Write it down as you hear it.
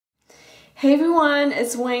Hey everyone,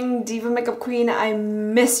 it's Wing, Diva Makeup Queen. I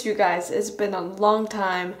miss you guys. It's been a long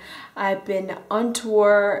time. I've been on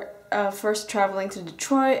tour, first traveling to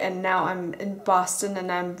Detroit, and now I'm in Boston,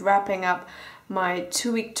 and I'm wrapping up my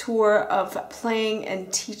 2-week tour of playing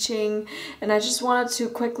and teaching. And I just wanted to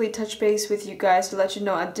quickly touch base with you guys to let you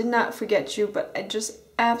know I did not forget you, but I just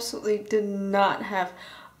absolutely did not have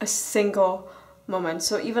a single moment.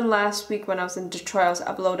 So even last week when I was in Detroit, I was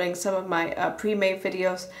uploading some of my pre-made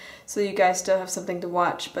videos so you guys still have something to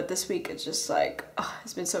watch, but this week it's just like, oh,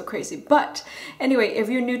 it's been so crazy. But anyway, if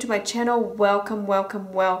you're new to my channel, welcome.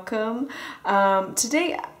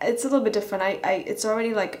 Today it's a little bit different. It's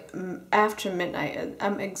already like after midnight.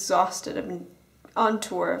 I'm exhausted. I've been on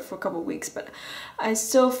tour for a couple of weeks, but I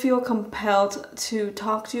still feel compelled to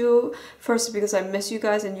talk to you. First, because I miss you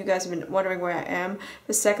guys and you guys have been wondering where I am.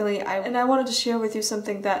 But secondly, I wanted to share with you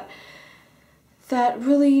something that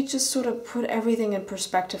really just sort of put everything in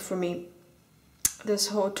perspective for me. This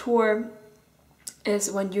whole tour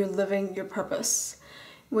is when you're living your purpose,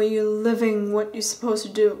 when you're living what you're supposed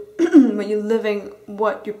to do, when you're living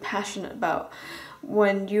what you're passionate about,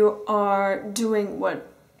 when you are doing what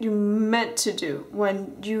you're meant to do,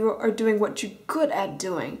 when you are doing what you're good at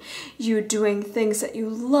doing, you're doing things that you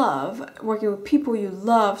love, working with people you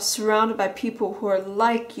love, surrounded by people who are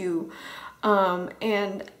like you,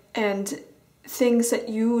 and things that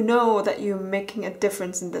you know that you're making a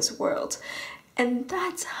difference in this world. And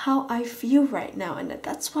that's how I feel right now, and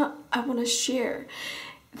that's what I want to share.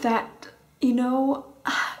 That, you know,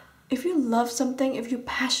 if you love something, if you're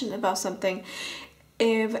passionate about something,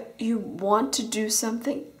 if you want to do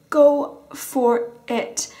something, go for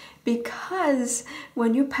it. Because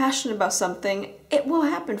when you're passionate about something, it will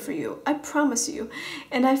happen for you. I promise you.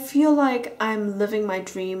 And I feel like I'm living my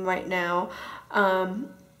dream right now.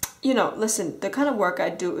 You know, listen, the kind of work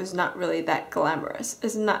I do is not really that glamorous.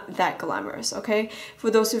 It's not that glamorous, okay?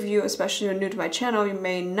 For those of you, especially who are new to my channel, you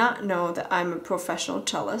may not know that I'm a professional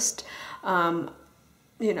cellist.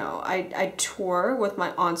 You know, I tour with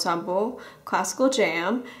my ensemble, Classical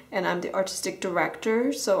Jam, and I'm the artistic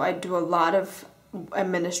director, so I do a lot of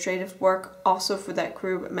administrative work also for that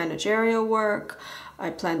group, managerial work. I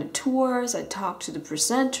plan the tours, I talk to the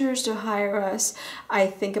presenters to hire us, I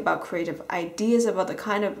think about creative ideas about the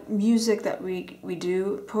kind of music that we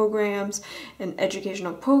do, programs and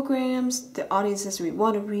educational programs, the audiences we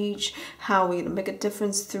want to reach, how we make a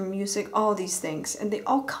difference through music, all these things. And they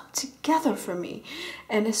all come together for me.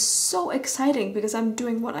 And it's so exciting because I'm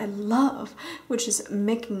doing what I love, which is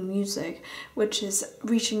making music, which is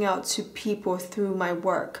reaching out to people through my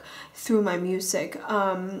work, through my music,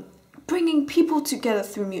 bringing people together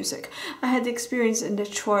through music. I had the experience in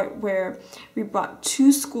Detroit where we brought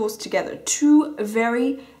 2 schools together, 2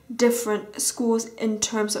 very different schools in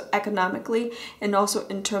terms of economically and also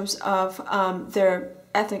in terms of their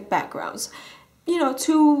ethnic backgrounds. You know,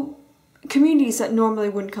 2 communities that normally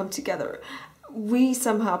wouldn't come together. We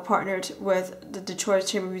somehow partnered with the Detroit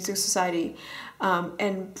Chamber of Music Society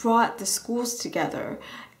and brought the schools together,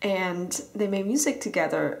 and they made music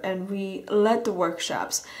together, and we led the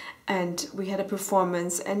workshops, and we had a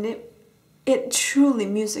performance, and it truly,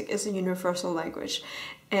 music is a universal language,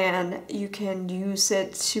 and you can use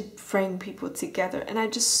it to bring people together. And I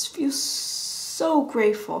just feel so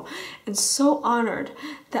grateful and so honored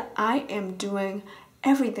that I am doing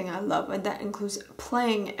everything I love, and that includes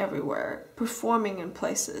playing everywhere, performing in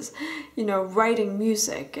places, you know, writing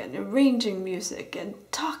music and arranging music and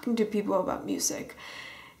talking to people about music.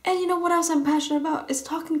 And you know what else I'm passionate about? Is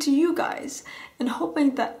talking to you guys and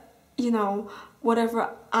hoping that, you know,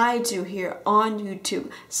 whatever I do here on YouTube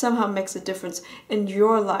somehow makes a difference in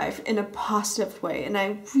your life in a positive way. And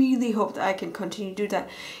I really hope that I can continue to do that,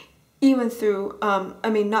 even through, I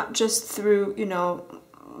mean, not just through, you know,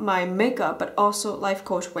 my makeup, but also Life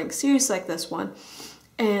Coach Wing series like this one.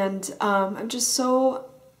 And I'm just so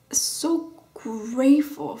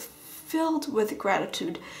grateful, filled with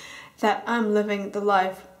gratitude that I'm living the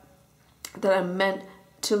life that I'm meant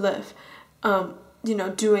to live. You know,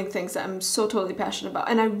 doing things that I'm so totally passionate about.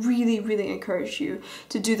 And I really encourage you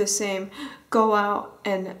to do the same. Go out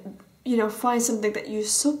and, you know, find something that you're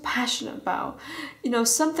so passionate about. You know,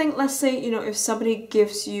 something, let's say, you know, if somebody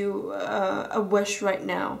gives you a wish right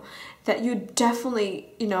now, that you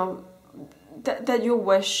definitely, you know, that your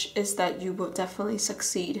wish is that you will definitely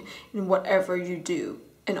succeed in whatever you do.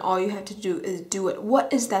 And all you have to do is do it.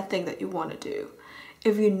 What is that thing that you want to do?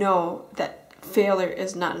 If you know that failure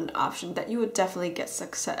is not an option, that you would definitely get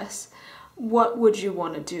success, what would you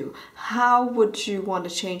want to do? How would you want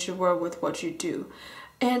to change the world with what you do?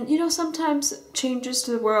 And you know, sometimes changes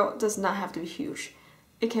to the world does not have to be huge.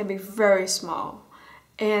 It can be very small.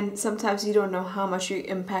 And sometimes you don't know how much you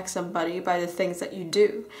impact somebody by the things that you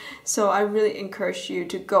do. So I really encourage you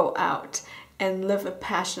to go out and live a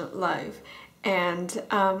passionate life. And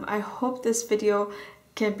I hope this video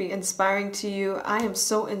can be inspiring to you. I am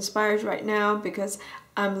so inspired right now because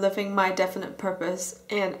I'm living my definite purpose,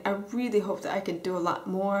 and I really hope that I can do a lot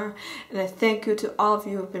more. And I thank you to all of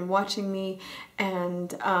you who have been watching me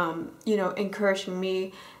and you know, encouraging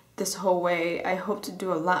me this whole way. I hope to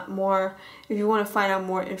do a lot more. If you want to find out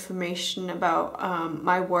more information about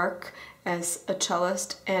my work as a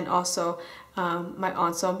cellist and also my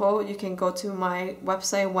ensemble, you can go to my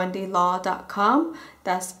website wendylaw.com.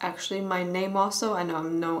 That's actually my name also. I know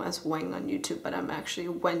I'm known as Wang on YouTube, but I'm actually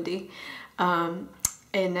Wendy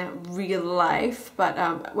in real life,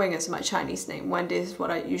 but Wang is my Chinese name. Wendy is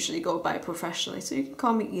what I usually go by professionally, so you can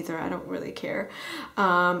call me either, I don't really care.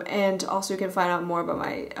 And also you can find out more about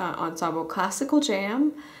my ensemble Classical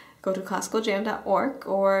Jam. Go to classicaljam.org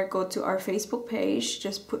or go to our Facebook page,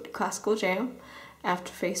 just put Classical Jam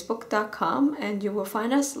after facebook.com and you will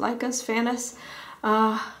find us, like us, fan us.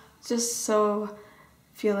 Just so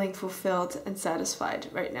feeling fulfilled and satisfied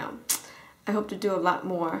right now. I hope to do a lot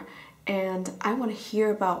more. And I want to hear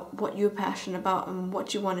about what you're passionate about and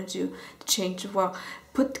what you want to do to change the world.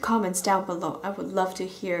 Put comments down below. I would love to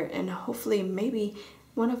hear, and hopefully maybe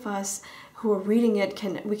one of us who are reading it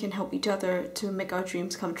we can help each other to make our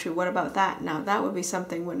dreams come true. What about that? Now that would be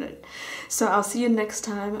something, wouldn't it? So I'll see you next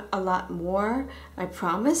time, a lot more, I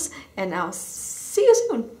promise, and I'll see you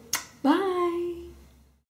soon. Bye.